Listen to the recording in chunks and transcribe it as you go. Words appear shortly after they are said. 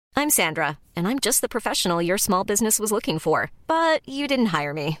I'm Sandra, and I'm just the professional your small business was looking for. But you didn't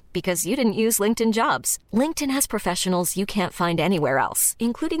hire me because you didn't use LinkedIn Jobs. LinkedIn has professionals you can't find anywhere else,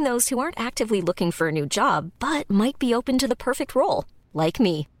 including those who aren't actively looking for a new job, but might be open to the perfect role, like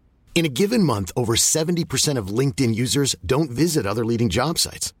me. In a given month, over 70% of LinkedIn users don't visit other leading job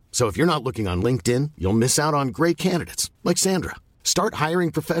sites. So if you're not looking on LinkedIn, you'll miss out on great candidates like Sandra. Start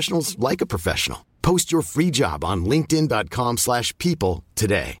hiring professionals like a professional. Post your free job on linkedin.com/people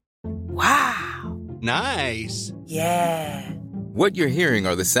today. Wow. Nice. Yeah. What you're hearing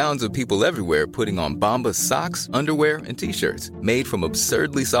are the sounds of people everywhere putting on Bombas socks, underwear, and T-shirts made from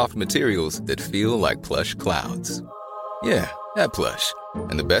absurdly soft materials that feel like plush clouds. Yeah, that plush.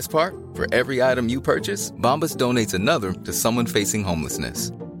 And the best part? For every item you purchase, Bombas donates another to someone facing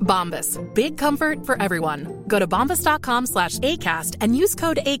homelessness. Bombas. Big comfort for everyone. Go to bombas.com/ACAST and use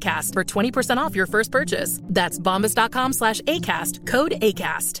code ACAST for 20% off your first purchase. That's bombas.com/ACAST. Code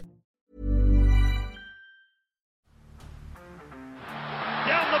ACAST.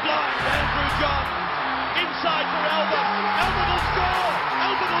 Down the blind, Andrew John. Inside for Albert. Albert will score.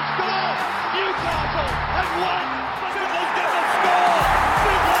 Albert will score. Newcastle have won. Fiddler's going to score.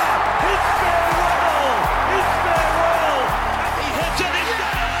 Fiddler, his farewell. His farewell. And he hits it. He's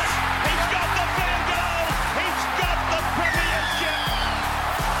got it. He's got the field goal. He's got the premiership.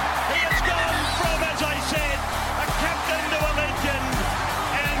 He has gone from, as I said, a captain to a legend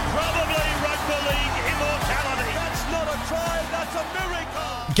and probably rugby league immortality. That's not a try. That's a miracle.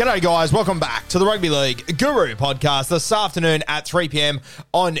 G'day guys, welcome back to the Rugby League Guru podcast this afternoon at 3 p.m.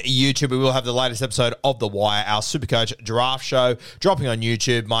 on YouTube. We will have the latest episode of The Wire, our Supercoach draft show, dropping on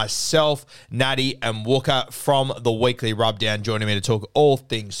YouTube. Myself, Natty and Wooker from the weekly Rubdown joining me to talk all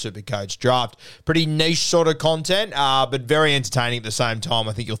things Supercoach draft. Pretty niche sort of content, but very entertaining at the same time.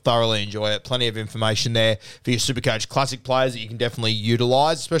 I think you'll thoroughly enjoy it. Plenty of information there for your Supercoach Classic players that you can definitely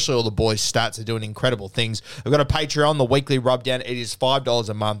utilise, especially all the boys' stats are doing incredible things. We've got a Patreon, the weekly Rubdown. It is $5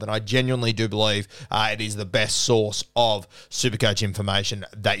 a month, and I genuinely do believe it is the best source of Supercoach information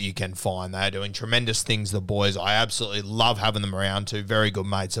that you can find. They are doing tremendous things, the boys. I absolutely love having them around, two very good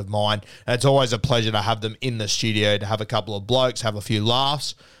mates of mine, and it's always a pleasure to have them in the studio, to have a couple of blokes, have a few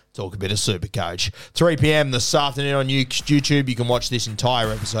laughs, talk a bit of Supercoach. 3 p.m. this afternoon on YouTube. You can watch this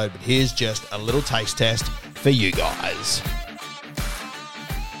entire episode, but here's just a little taste test for you guys.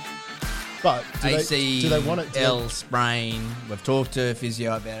 But do they want it? ACL sprain. We've talked to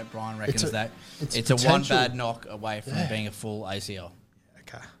physio about it. Brian reckons that it's a one bad knock away from being a full ACL.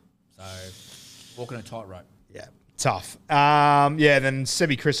 Okay. So walking a tightrope. Yeah. Tough. Then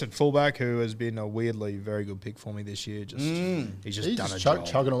Sebi Chris at fullback, who has been a weirdly very good pick for me this year. He's done a job.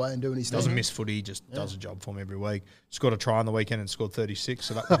 Chugging away and doing his thing. Doesn't miss footy, just does a job for me every week. Scored a try on the weekend and scored 36,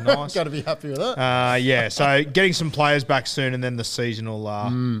 so that was nice. Got to be happy with that. So getting some players back soon, and then the season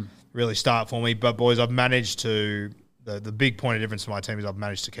will really start for me. But boys, I've managed to the big point of difference for my team is I've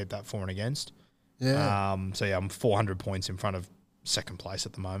managed to keep that for and against. Yeah. I'm 400 points in front of second place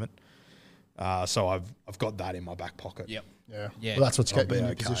at the moment. So I've got that in my back pocket. Yep. Yeah. Well, that's what's kept you in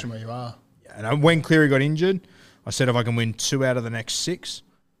the okay. position where you are. Yeah. And when Cleary got injured, I said if I can win 2 out of the next 6,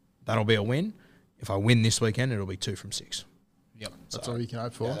 that'll be a win. If I win this weekend, it'll be 2 from 6. Yep. That's all you can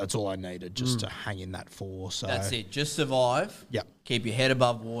hope for. Yeah, that's all I needed just to hang in that 4. So That's it. Just survive. Yep. Keep your head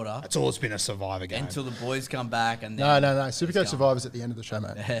above water. That's all it's been, a survivor game. Until the boys come back. And No. then Supercoach Survivor's at the end of the show,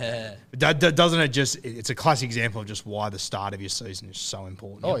 mate. Doesn't it just... It's a classic example of just why the start of your season is so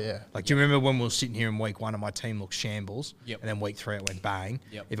important. Oh, yeah. Like, do you remember when we were sitting here in week 1 and my team looked shambles? Yep. And then week 3 it went bang?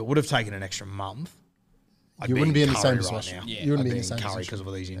 Yep. If it would have taken an extra month... You wouldn't be in the same Curry position. Right now. Yeah. You wouldn't be in the same Curry position. because of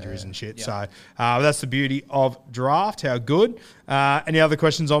all these injuries and shit. Yep. So that's the beauty of draft. How good. Any other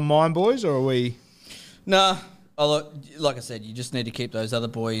questions on mine, boys, or are we... No. Like I said, you just need to keep those other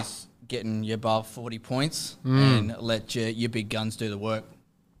boys getting you above 40 points and let your big guns do the work.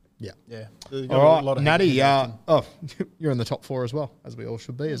 Yeah. Yeah. All right, Natty, you're in the top 4 as well, as we all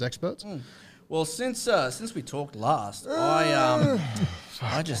should be as experts. Well, since we talked last,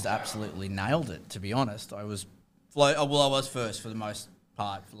 I just absolutely nailed it. To be honest, I was first for the most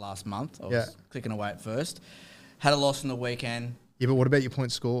part for last month. I was clicking away at first. Had a loss on the weekend. Yeah, but what about your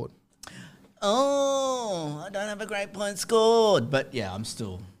points scored? Oh, I don't have a great point scored, but yeah, I'm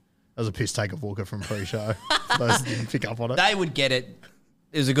still. That was a piss take of Walker from pre-show. Those that didn't pick up on it. They would get it.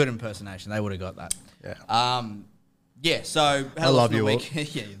 It was a good impersonation. They would have got that. Yeah. So had I a loss love on the you, week. Yeah,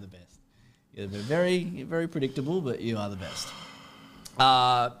 you're the best. You're very, very predictable, but you are the best.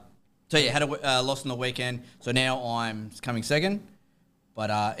 So yeah, had a loss on the weekend. So now I'm coming second,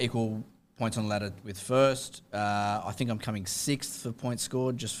 but equal points on the ladder with first. I think I'm coming 6th for points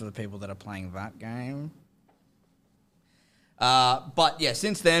scored, just for the people that are playing that game. But yeah,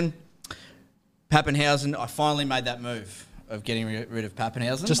 since then, Pappenhausen, I finally made that move of getting rid of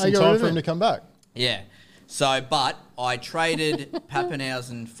Pappenhausen. Just in time for him to come back. Yeah. So, but I traded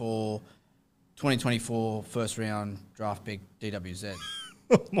Pappenhausen for 2024 first round draft pick DWZ.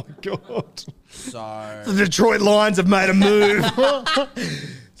 Oh my God. So The Detroit Lions have made a move.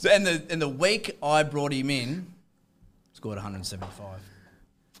 So in the week I brought him in, scored 175.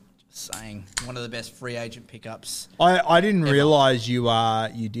 Just saying, one of the best free agent pickups. I didn't realise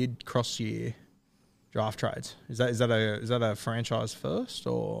you did cross year draft trades. Is that a franchise first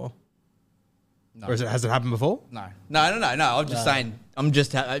or? No. Or has it happened before? No. I'm just saying. I'm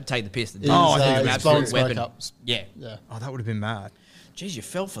just take the piss. He's, I think an he's absolute blowing smoke weapon. up. Yeah. Yeah. Oh, that would have been mad. Jeez, you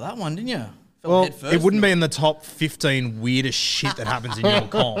fell for that one, didn't you? Fell Well, head first. it wouldn't be in the top 15 weirdest shit that happens in your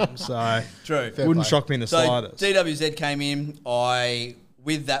comp, so True. it wouldn't shock me in the So slightest. DWZ came in.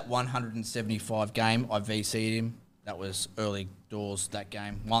 With that 175 game, I VC'd him. That was early doors, that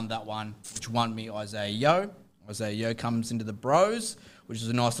game. Won that one, which won me Isaiah Yo. Isaiah Yo comes into the Bros, which is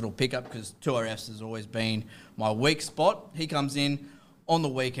a nice little pickup because 2RFs has always been my weak spot. He comes in. On the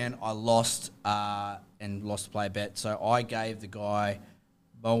weekend, I lost to play a bet. So I gave the guy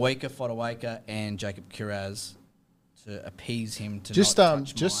Moeka, Fodawaka, and Jacob Kiraz to appease him to not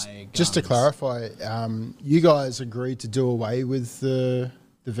touch my just to guns. clarify, you guys agreed to do away with the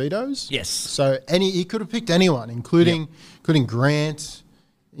vetoes. Yes. So he could have picked anyone, including Grant,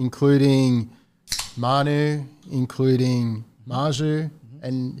 including Manu, including Marju,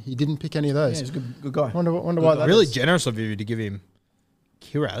 and he didn't pick any of those. Yeah, he's a good guy. Wonder why that Really is. generous of you to give him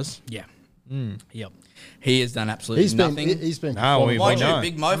Kiraz. Yeah. Yep. He has done absolutely nothing. He's been. No, we Mind you, know.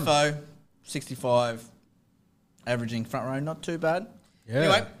 big mofo, 65, averaging front row, not too bad. Yeah.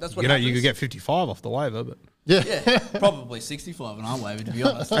 Anyway, that's what you know, happens. you could get 55 off the waiver, but Yeah, probably 65 on our waiver, to be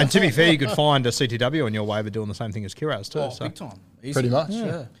honest. and to be fair, you could find a CTW on your waiver doing the same thing as Kiraz too. Oh, so. big time. Easy. Pretty much.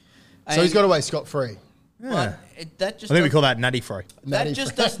 Yeah. So he's got away scot-free. But that just I think we doesn't- call that natty free. that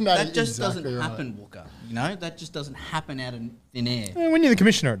just doesn't Exactly right. happen, Walker. You know, that just doesn't happen out of thin air. When you're the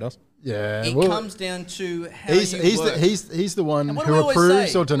commissioner, it does. Yeah, It well, comes down to how he's you work. he's the one And what do who we always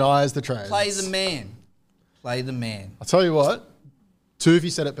approves say? or denies the trades. Play the man. Play the man. I'll tell you what,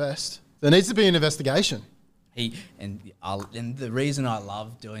 Tuvi said it best. There needs to be an investigation. And the reason I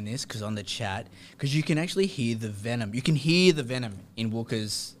love doing this, because on the chat, because you can actually hear the venom. You can hear the venom in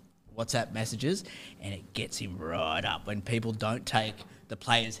Walker's WhatsApp messages, and it gets him right up when people don't take the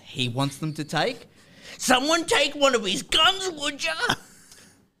players he wants them to take. Someone take one of his guns, would ya?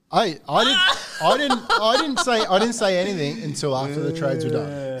 I didn't say anything until after the trades were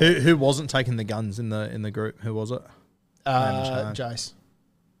done. Who wasn't taking the guns in the group? Who was it? Jace.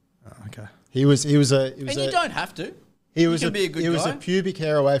 Oh, okay. He was And you don't have to. He was can be a good he was guy. a pubic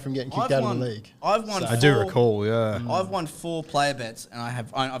hair away from getting kicked out of the league. I've won. I do recall, yeah. I've won 4 player bets, and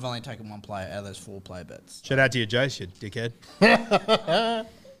I've only taken 1 player out of those 4 player bets. Shout out to you, Jace, you dickhead.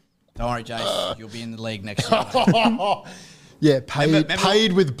 Don't worry, Jace. You'll be in the league next year. Yeah, paid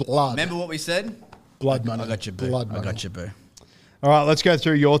Remember- with blood. Remember what we said? Blood money. I got you, boo. Blood I money. got you, boo. All right, let's go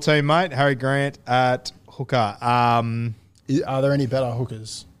through your team, mate. Harry Grant at hooker. Are there any better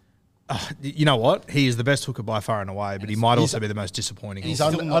hookers? You know what? He is the best hooker by far and away, but he might also be the most disappointing. He's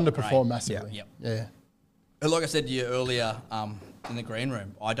still not underperformed great. massively. Yep. Yeah. And like I said to you earlier in the green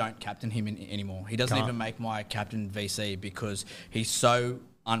room, I don't captain him anymore. He doesn't even make my captain VC because he's so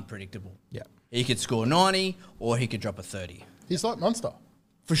unpredictable. Yeah. He could score 90 or he could drop a 30. He's like Munster.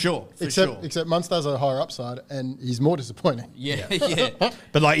 For sure. Except Munster has a higher upside and he's more disappointing. Yeah, yeah.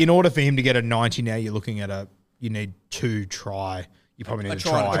 But like, in order for him to get a 90 now, you're looking at you need 2 try. You probably need a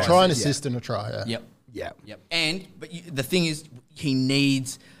try and try. A try and assist and a try, yeah. Yep. Yeah. Yep. But the thing is, he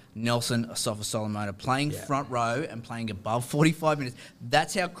needs Nelson Asafa Solomona playing front row and playing above 45 minutes.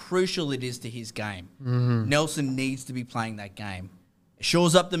 That's how crucial it is to his game. Nelson needs to be playing that game. It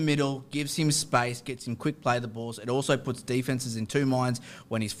shores up the middle, gives him space, gets him quick play the balls. It also puts defenses in 2 minds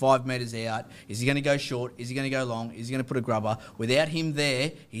when he's 5 metres out. Is he going to go short? Is he going to go long? Is he going to put a grubber? Without him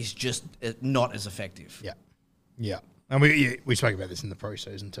there, he's just not as effective. Yeah. Yeah. And we spoke about this in the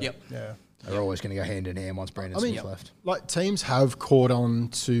pre-season too. Yep. Yeah. They're always going to go hand in hand once Brandon Smith left. Like teams have caught on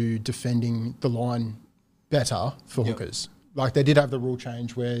to defending the line better for hookers. Like they did have the rule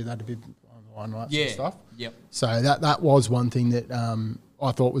change where they had to be on the line rights and stuff. Yep. So that was one thing that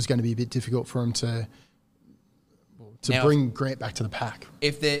I thought was going to be a bit difficult for him to Now, bring Grant back to the pack.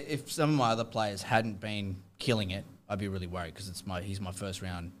 If some of my other players hadn't been killing it, I'd be really worried because he's my first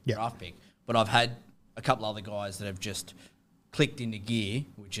round draft pick. But I've had a couple other guys that have just clicked into gear,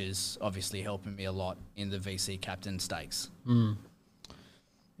 which is obviously helping me a lot in the VC captain stakes.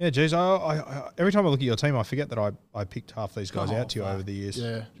 Yeah, Yeah, geez, I every time I look at your team, I forget that I picked half these guys out to you over the years.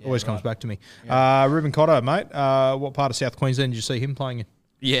 Yeah, always comes back to me. Yeah. Ruben Cotter, mate. What part of South Queensland did you see him playing in?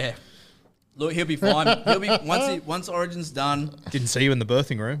 Yeah, look, he'll be fine. He'll be once Origin's done. Didn't see you in the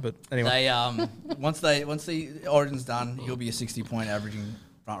birthing room, but anyway. They once the Origin's done, he'll be a 60-point averaging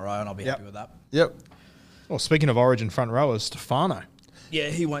front row, and I'll be happy with that. Yep. Well, speaking of Origin front rowers, Stefano. Yeah,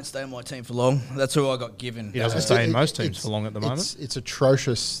 he won't stay on my team for long. That's who I got given. He doesn't stay in most teams for long at the moment. It's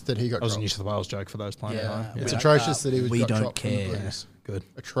atrocious that he got dropped. That was a New South Wales joke for those playing at home. Yeah. It's atrocious that he was we got don't dropped care. from the Blues. Good.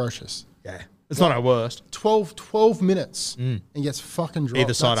 Atrocious. Yeah. It's not our worst. 12 minutes and gets fucking dropped.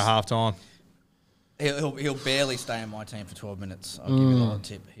 Either side of half time. He'll barely stay on my team for 12 minutes. I'll give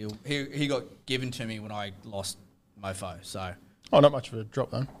you a tip. He got given to me when I lost Mofo. So. Oh, not much of a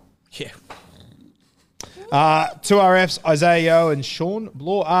drop though. Yeah. Two RFs, Isaiah Yeo and Sean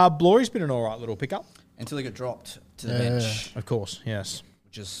Bloor. Blory's been an all right little pickup. Until he got dropped to the bench. Of course, yes.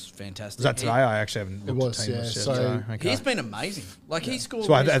 Which is fantastic. Was that today? I actually haven't looked at the team list yet. So he's been amazing. Like he scored.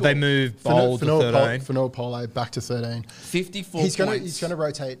 So have they moved Bold to 13? Fanoa Pole back to 13. 54 He's points. going to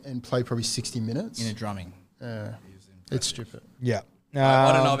rotate and play probably 60 minutes. In a drumming. It's stupid. Yeah.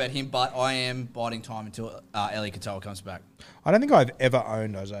 I don't know about him, but I am biding time until Eli Katoa comes back. I don't think I've ever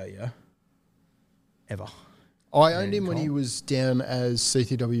owned Isaiah Yeo. Ever. I owned him when he was down as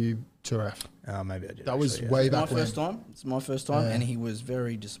CTW 2F. Maybe I did. That was way back when. It's my first time, and he was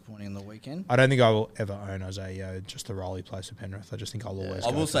very disappointing on the weekend. I don't think I will ever own Isaiah Yeo, just the role he plays for Penrith. I just think I'll always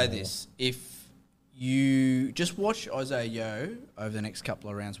I will say this. If you just watch Isaiah Yeo over the next couple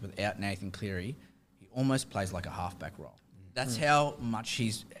of rounds without Nathan Cleary, he almost plays like a halfback role. That's how much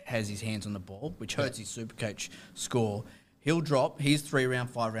he has his hands on the ball, which hurts his Supercoach score. He'll drop his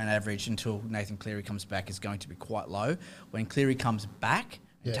 3-round, 5-round average until Nathan Cleary comes back is going to be quite low. When Cleary comes back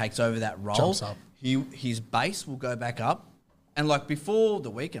and takes over that role, jumps up. His base will go back up. And like before the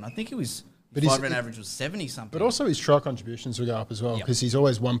weekend, I think his 5-round average was 70 something. But also his try contributions will go up as well because he's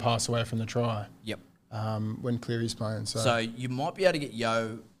always one pass away from the try. Yep. When Cleary's playing. So you might be able to get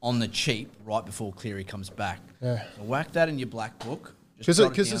Yeo on the cheap right before Cleary comes back. Yeah. So whack that in your black book. Because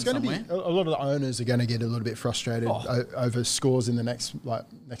there's going to be a lot of the owners are going to get a little bit frustrated over scores in the next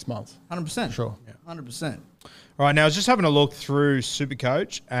month. 100%. Sure. Yeah. 100%. All right, now I was just having a look through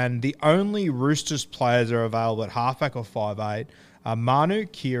Supercoach, and the only Roosters players that are available at halfback or 5'8" are Manu,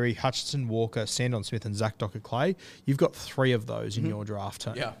 Keary, Hutchinson, Walker, Sandon Smith, and Zach Docker-Clay. You've got 3 of those in your draft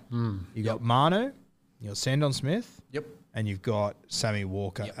team. Yeah. You've got Manu, you've got Sandon Smith, Yep. and you've got Sammy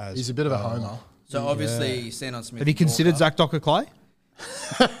Walker as He's a bit of a homer. So obviously, Sandon Smith. Have you considered Zach Docker-Clay?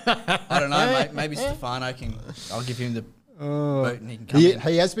 I don't know, mate. Maybe Stefano can. I'll give him the boot and he can come in.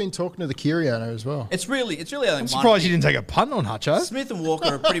 He has been talking to the Keary owner as well. It's really. I think I'm surprised you didn't take a punt on Hutcho. Smith and Walker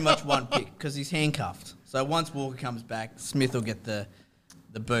are pretty much one pick because he's handcuffed. So once Walker comes back, Smith will get the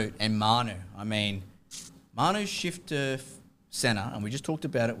boot. And Manu, Manu's shift to centre, and we just talked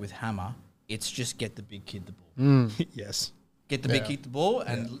about it with Hammer. It's just get the big kid the ball. Yes. Get the big kid the ball,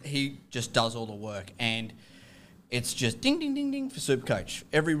 and he just does all the work. And it's just ding, ding, ding, ding for Supercoach.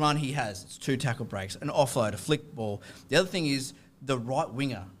 Every run he has, it's 2 tackle breaks, an offload, a flick ball. The other thing is the right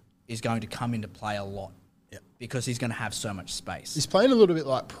winger is going to come into play a lot because he's going to have so much space. He's playing a little bit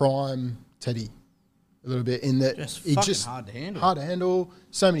like prime Teddy, a little bit in that just hard to handle. Hard to handle.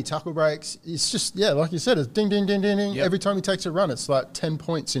 So many tackle breaks. It's just like you said, it's ding, ding, ding, ding, ding. Yep. Every time he takes a run, it's like 10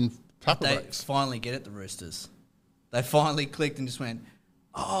 points in tackle They breaks. finally get it, the Roosters. They finally clicked and just went,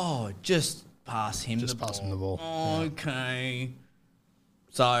 just pass him the ball. Okay.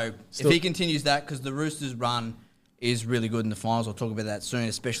 So if he continues that, because the Roosters' run is really good in the finals, I'll talk about that soon,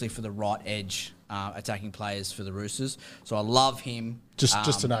 especially for the right edge attacking players for the Roosters. So I love him.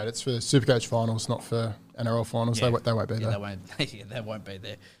 Just to note, it's for Supercoach finals, not for NRL finals. They won't be there. They won't be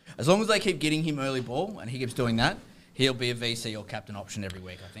there. As long as they keep getting him early ball and he keeps doing that, he'll be a VC or captain option every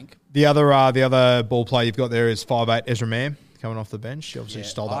week, I think. The other ball player you've got there is 5'8" Ezra Mann coming off the bench. He obviously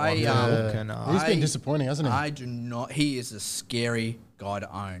stole that one. He's been disappointing, hasn't he? I do not. He is a scary guy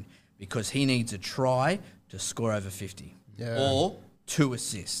to own because he needs a try to score over 50 or 2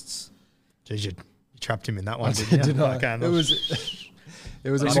 assists. Jeez, you trapped him in that one, didn't you? Did I? It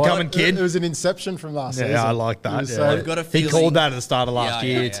was a coming kid. It was an inception from last season. Yeah, I like that. I've got a he feeling, called that at the start of last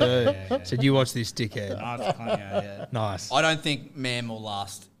year too. Said, "You watch this dickhead." Nice. I don't think Mam will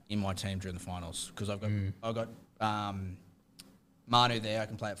last in my team during the finals because I've got Manu there. I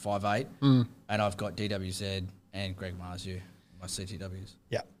can play at 5'8", and I've got DWZ and Greg Marzu, my CTWs.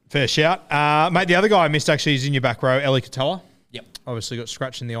 Yeah, fair shout, mate. The other guy I missed actually is in your back row, Eli Katoa. Yep. Obviously got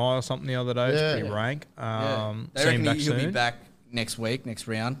scratched in the eye or something the other day. It's pretty rank. They reckon he'll be back next week, next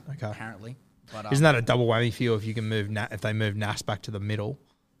round. Okay. Apparently, but isn't that a double whammy for you if you can move if they move Nass back to the middle?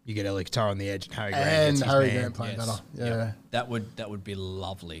 You get Ellie Katara on the edge and Harry Grant gets his Harry man. Grant playing better. Yeah. That would be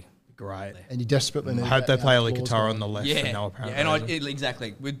lovely. Great. And you desperately need I hope that they play now. Ellie Claw's Katara gone. on the left for no apparent and reason.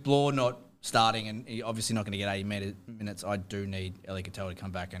 exactly with Blore not starting and he obviously not going to get 80 minutes. I do need Ellie Katara to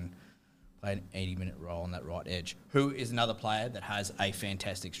come back and play an 80-minute role on that right edge. Who is another player that has a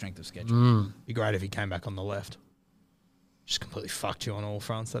fantastic strength of schedule. Be great if he came back on the left. Just completely fucked you on all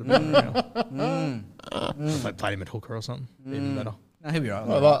fronts. That'd be unreal. If they played him at hooker or something, even better. No, he'll be right.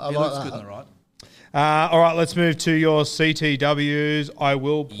 I He like looks that. good on the right. All right, let's move to your CTWs. I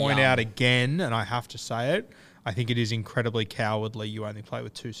will point out again, and I have to say it, I think it is incredibly cowardly you only play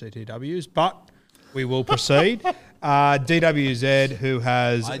with 2 CTWs, but we will proceed. DWZ, who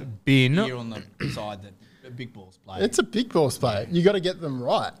has been... Here on the side that the big balls play. It's a big balls play. You got to get them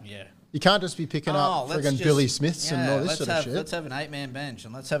right. Yeah. You can't just be picking up let's friggin' just- Billy Smiths and all this sort of shit. Let's have an 8-man bench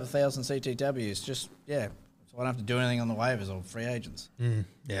and let's have 1,000 CTWs. So I don't have to do anything on the waivers or free agents.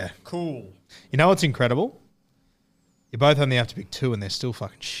 Yeah. Cool. You know what's incredible? You both only have to pick 2, and they're still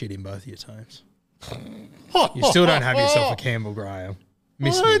fucking shit in both of your teams. You still don't have yourself a Campbell Graham.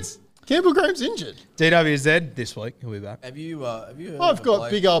 Miss me. Campbell Graham's injured. DWZ this week. He'll be back. Have you heard I've of a got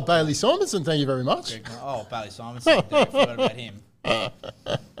bloke- big old Bailey Simonson, thank you very much. Bailey Simonson. I forgot about him.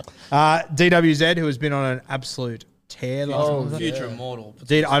 DWZ, who has been on an absolute tear last month. Future immortal.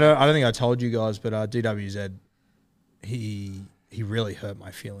 I don't think I told you guys, but DWZ, he really hurt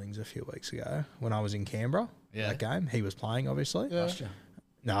my feelings a few weeks ago when I was in Canberra. Yeah. That game, he was playing obviously. Yeah.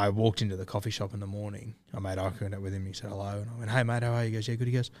 No, I walked into the coffee shop in the morning. I made eye contact with him. He said hello, and I went, "Hey mate, how are you?" He goes, "Yeah, good."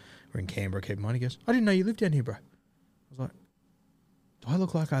 He goes, "We're in Canberra. Keep in mind." He goes, "I didn't know you lived down here, bro." I was like, "Do I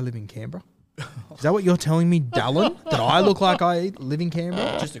look like I live in Canberra? Is that what you're telling me, Dallin? That I look like I live in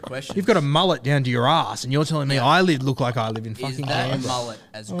Canberra?" Just a question. You've got a mullet down to your ass, and you're telling me I look like I live in Is fucking that Canberra. mullet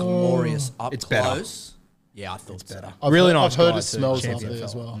as glorious up it's better. close? Yeah, I thought it's better. Really nice I've heard guy it too, smells champion lovely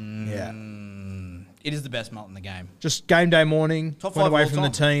as fella. well. Yeah. It is the best mullet in the game. Just game day morning, Top went 5 away all from the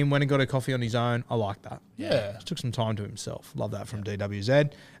time. team, went and got a coffee on his own. I like that. Yeah. Just took some time to himself. Love that from DWZ.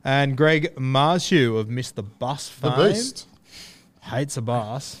 And Greg Marshew of Missed the Bus The fame. Beast. Hates a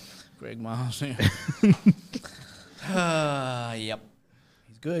bus. Greg Miles. Yep.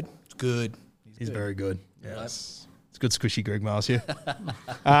 He's good. It's good. He's very good. Yes. It's good squishy Greg Marshew.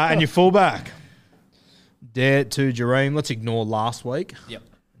 And your fullback, Dare to Jareem. Let's ignore last week. Yep.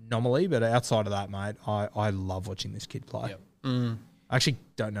 Anomaly, but outside of that, mate, I love watching this kid play. Yep. I actually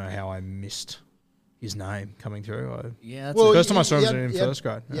don't know how I missed his name coming through. Yeah. the first time I saw him was in first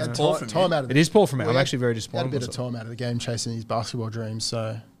grade. He had Yeah. Poor from time out of It is poor from me. Well, I'm he had- actually very He had a disappointed. bit of with myself. time out of the game chasing his basketball dreams,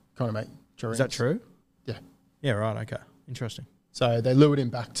 so kind of make dreams. Is that true? Yeah. Yeah, right. Okay. Interesting. So they lured him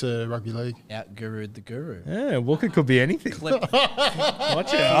back to rugby league. Out Guru the Guru. Yeah, Walker could be anything. Clip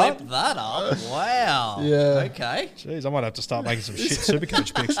Watch out. that up. Wow. Yeah. Okay. Jeez, I might have to start making some shit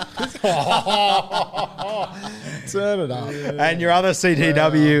Supercoach picks. Turn it up. And your other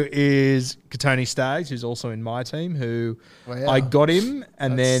CTW is Katoni Staggs, who's also in my team, who Wow. I got him,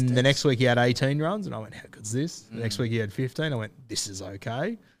 and That then the stinks. next week he had 18 runs, and I went, how good's this? The next week he had 15, I went, this is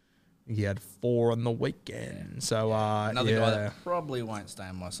okay. He had 4 on the weekend. So, Another guy that probably won't stay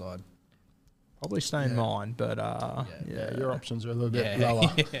on my side. probably stay in mine, but Yeah, your options are a little bit Yeah.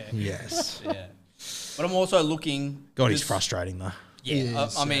 lower. yes. Yeah. But I'm also looking. God, he's because- frustrating though. Yeah. He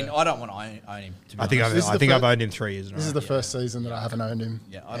is, I mean, I don't want to own him. To be I think honest. This is the I've fir- owned him 3 years in a This row. is the first season that I haven't owned him.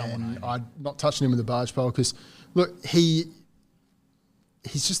 Yeah, I don't wanna And own him. I'm not touching him with a barge pole because, look, he's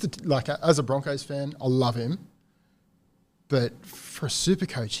just like as a Broncos fan, I love him, but for a super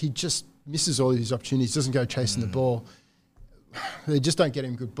coach, he just misses all of his opportunities. Doesn't go chasing the ball. They just don't get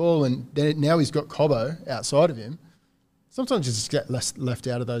him good ball, and then now he's got Cobbo outside of him. Sometimes you just get left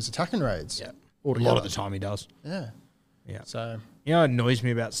out of those attacking raids. Yeah. A altogether. lot of the time he does. Yeah. Yeah. So You know what annoys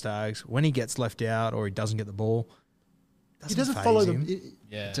me about Staggs? When he gets left out or he doesn't get the ball, he doesn't phase follow him. them.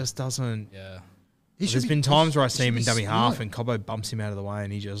 Yeah. It just doesn't. Yeah. There's been times where I see him in dummy half and and Cobbo bumps him out of the way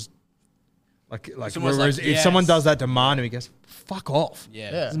and he just like It's almost whereas like, if yes. someone does that to Manu, he goes, fuck off. Yeah.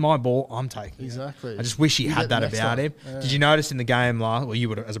 This is my ball, I'm taking it." Exactly. I just wish he You had get the that next about one. him. Yeah. Did you notice in the game last, well you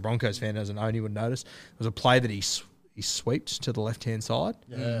would have, as a Broncos fan, as an owner, you would notice, there was a play that he sweeped to the left-hand side.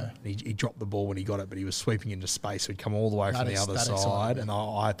 Yeah. And he dropped the ball when he got it, but he was sweeping into space. So he'd come all the way from the other That side. excited me. And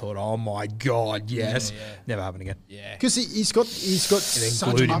I thought, oh my God, yes. Yeah. Never happen again. Yeah. Because he's got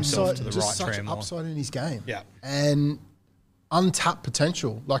such glued himself upside, to the just right such tram line. upside in his game. Yeah. And untapped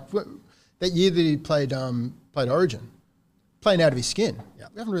potential. Like that year that he played Origin, playing out of his skin. Yeah.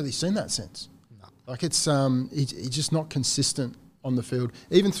 We haven't really seen that since. No. Like it's he's just not consistent on the field.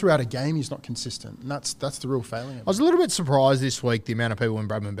 Even throughout a game, he's not consistent, and that's the real failing. I was a little bit surprised this week the amount of people when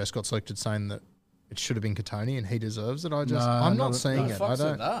Bradman Best got selected saying that it should have been Katoni and he deserves it. I'm not seeing it. I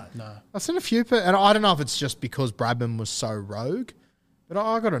don't. No. I've seen a few, and I don't know if it's just because Bradman was so rogue, but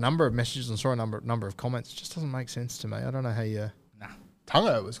I got a number of messages and saw a number of comments. It just doesn't make sense to me. I don't know how you.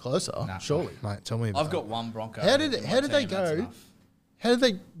 Tungo was closer, surely. Mate, tell me about I've got one Bronco. How did they go? How did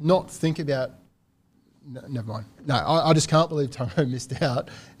they not think about? No, never mind. No, I just can't believe Tungo missed out.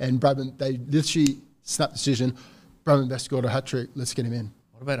 And Bradman, they literally snapped the decision. Bradman best scored a hat trick. Let's get him in.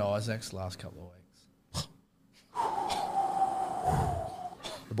 What about Isaac's last couple of weeks?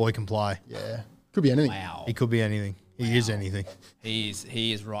 The boy can play. Yeah, could be anything. Wow. He could be anything. He is anything. He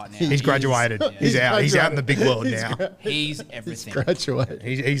is right now. He's graduated. He's out. He's out in the big world now. He's everything. Graduated.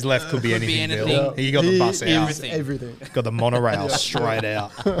 He's left. Could be anything. anything. Bill. He got the bus out. Everything. Got the monorail straight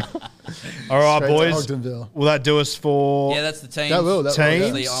out. All right, Straight to boys. Ogdenville. Will that do us for? Yeah, that's the team. That will.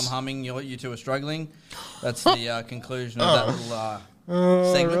 Obviously, I'm humming. You two are struggling. That's the conclusion of that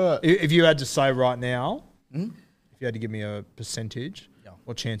little segment. Right. If you had to say right now, if you had to give me a percentage,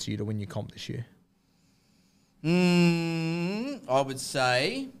 what chance are you to win your comp this year? I would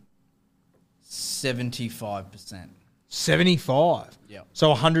say 75%. 75. Yep. So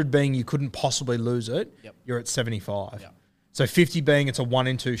 100 being you couldn't possibly lose it. Yep. You're at 75. Yep. So 50 being it's a 1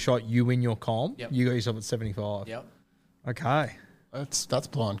 in 2 shot, you win your comp. Yep. You got yourself at 75. Yep. Okay. That's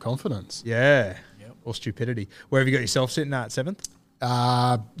blind confidence. Yeah. Yep. Or stupidity. Where have you got yourself sitting at 7th?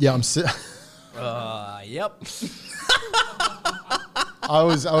 Yeah, I'm. Yep. I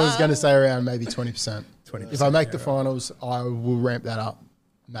was going to say around maybe 20%. 20%. If I make the finals, I will ramp that up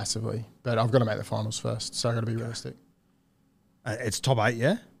massively. But I've got to make the finals first, so I've got to be realistic. It's top 8,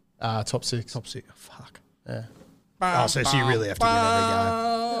 yeah? Top 6. Top 6. Oh, fuck. Yeah. Oh, so you really have to win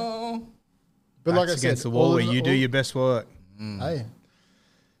every game. But like I Backs said, against the wall where you do your best work. Hey,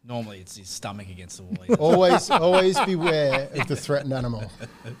 Normally, it's his stomach against the wall. always beware of the threatened animal.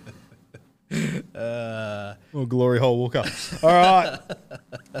 Oh, glory hole Walker. All right.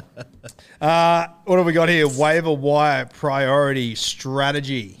 What have we got here? Waiver wire priority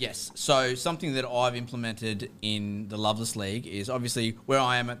strategy. Yes. So something that I've implemented in the Loveless League is obviously where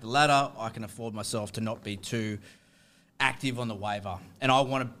I am at the ladder, I can afford myself to not be too active on the waiver. And I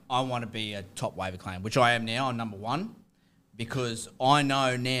want to be a top waiver claim, which I am now. I'm number 1 because I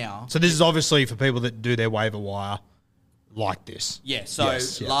know now. So this is obviously for people that do their waiver wire like this. Yeah. So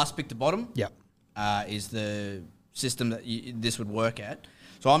Yes, yeah. last pick to bottom. Yep. Is the system that this would work at.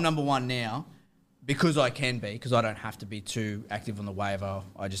 So I'm number 1 now because I can be, because I don't have to be too active on the waiver.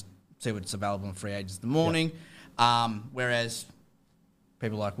 I just see what's available on free agents in the morning. Yep. Whereas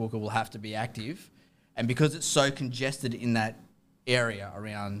people like Walker will have to be active. And because it's so congested in that area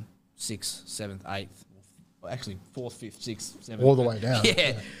around 6th, 7th, 8th, actually 4th, 5th, 6th, 7th. All the way down.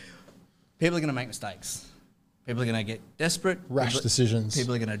 Yeah. People are going to make mistakes. People are going to get desperate. Rash decisions.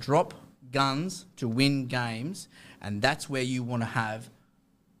 People are going to drop guns to win games, and that's where you want to have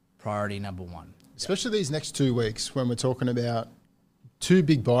priority number 1. Especially these next 2 weeks when we're talking about 2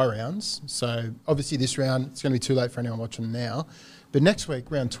 big buy rounds. So obviously this round, it's going to be too late for anyone watching now. But next week,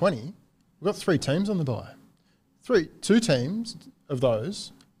 round 20, we've got 3 teams on the buy. 2 teams of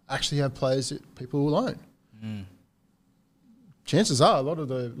those actually have players that people will own. Chances are a lot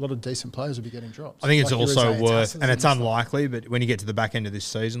of decent players will be getting drops. I think it's Like also Isaiah worth, Tassers and it's stuff. unlikely, but when you get to the back end of this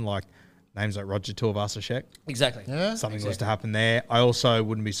season, like names like Roger Tuivasa-Sheck, Exactly. Yeah. something was to happen there. I also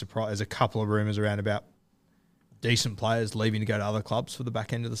wouldn't be surprised. There's a couple of rumours around about decent players leaving to go to other clubs for the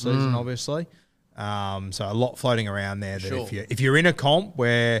back end of the season, obviously. So a lot floating around there that Sure. if you're in a comp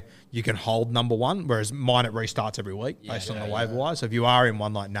where you can hold number 1, whereas mine it restarts every week based on the waiver wire. So if you are in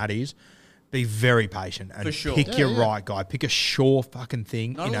one like Natty's, be very patient and For sure. pick your right guy. Pick a sure fucking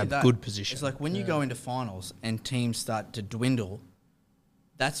thing Not in only a that, good position. It's like when you go into finals and teams start to dwindle,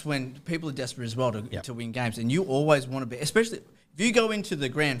 that's when people are desperate as well to win games. And you always want to be, especially if you go into the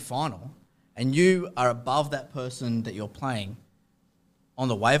grand final and you are above that person that you're playing on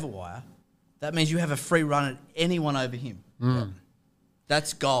the waiver wire, that means you have a free run at anyone over him.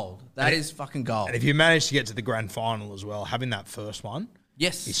 That's gold. That is fucking gold. And if you manage to get to the grand final as well, having that first one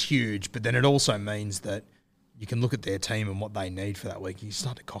yes. is huge. But then it also means that you can look at their team and what they need for that week. You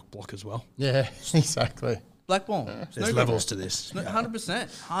start to cock block as well. Yeah, exactly. Black ball. There's levels to this.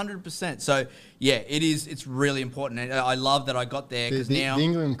 100%. So, yeah, it's really important. And I love that I got there because now... The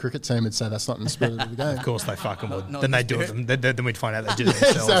England cricket team would say that's not in the spirit of the game. Of course they fucking would. not Then the they do spirit. it. Then we'd find out they did it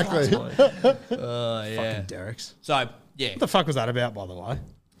themselves. Exactly. Fucking Derricks. So, yeah. What the fuck was that about, by the way?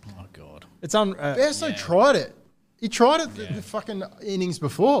 Oh, God. It's on. Bairstow tried it. He tried it the fucking innings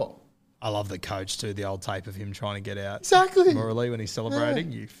before. I love the coach too, the old tape of him trying to get out. Exactly. Morally when he's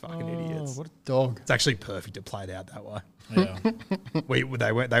celebrating. You fucking idiots. What a dog. It's actually perfect it played out that way. Yeah.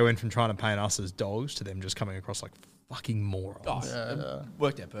 They went from trying to paint us as dogs to them just coming across like fucking morons. It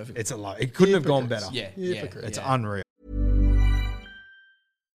worked out perfect. It couldn't have gone better. Yeah. It's unreal.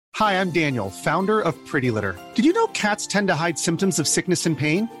 Hi, I'm Daniel, founder of Pretty Litter. Did you know cats tend to hide symptoms of sickness and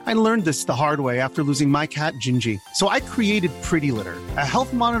pain? I learned this the hard way after losing my cat, Gingy. So I created Pretty Litter, a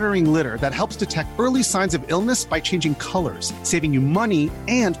health monitoring litter that helps detect early signs of illness by changing colors, saving you money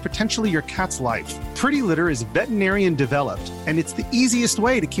and potentially your cat's life. Pretty Litter is veterinarian developed, and it's the easiest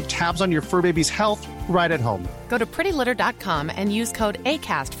way to keep tabs on your fur baby's health right at home. Go to prettylitter.com and use code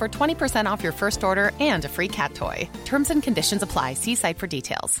ACAST for 20% off your first order and a free cat toy. Terms and conditions apply. See site for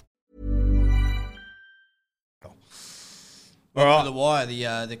details. All right. The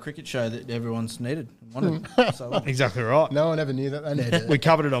Wire, the cricket show that everyone's needed and wanted. So Exactly right. No one ever knew that they needed We it.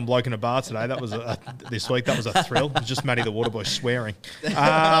 covered it on Bloke in a Bar today. That was this week. That was a thrill. It was just Matty the Waterboy swearing.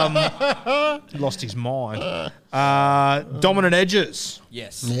 Lost his mind. Dominant edges.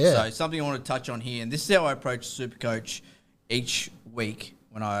 yes. Yeah. So something I want to touch on here, and this is how I approach Supercoach each week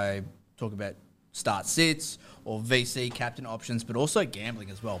when I talk about start sits or VC captain options, but also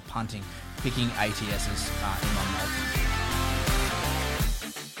gambling as well, punting, picking ATSs in my multi.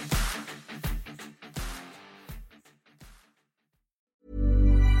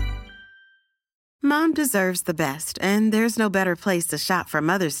 Mom deserves the best, and there's no better place to shop for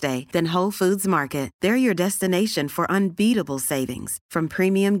Mother's Day than Whole Foods Market. They're your destination for unbeatable savings, from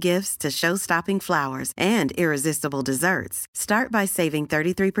premium gifts to show-stopping flowers and irresistible desserts. Start by saving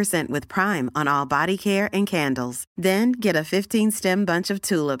 33% with Prime on all body care and candles. Then get a 15-stem bunch of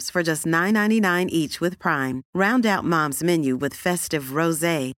tulips for just $9.99 each with Prime. Round out Mom's menu with festive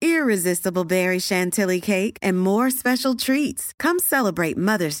rosé, irresistible berry chantilly cake, and more special treats. Come celebrate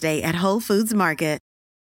Mother's Day at Whole Foods Market.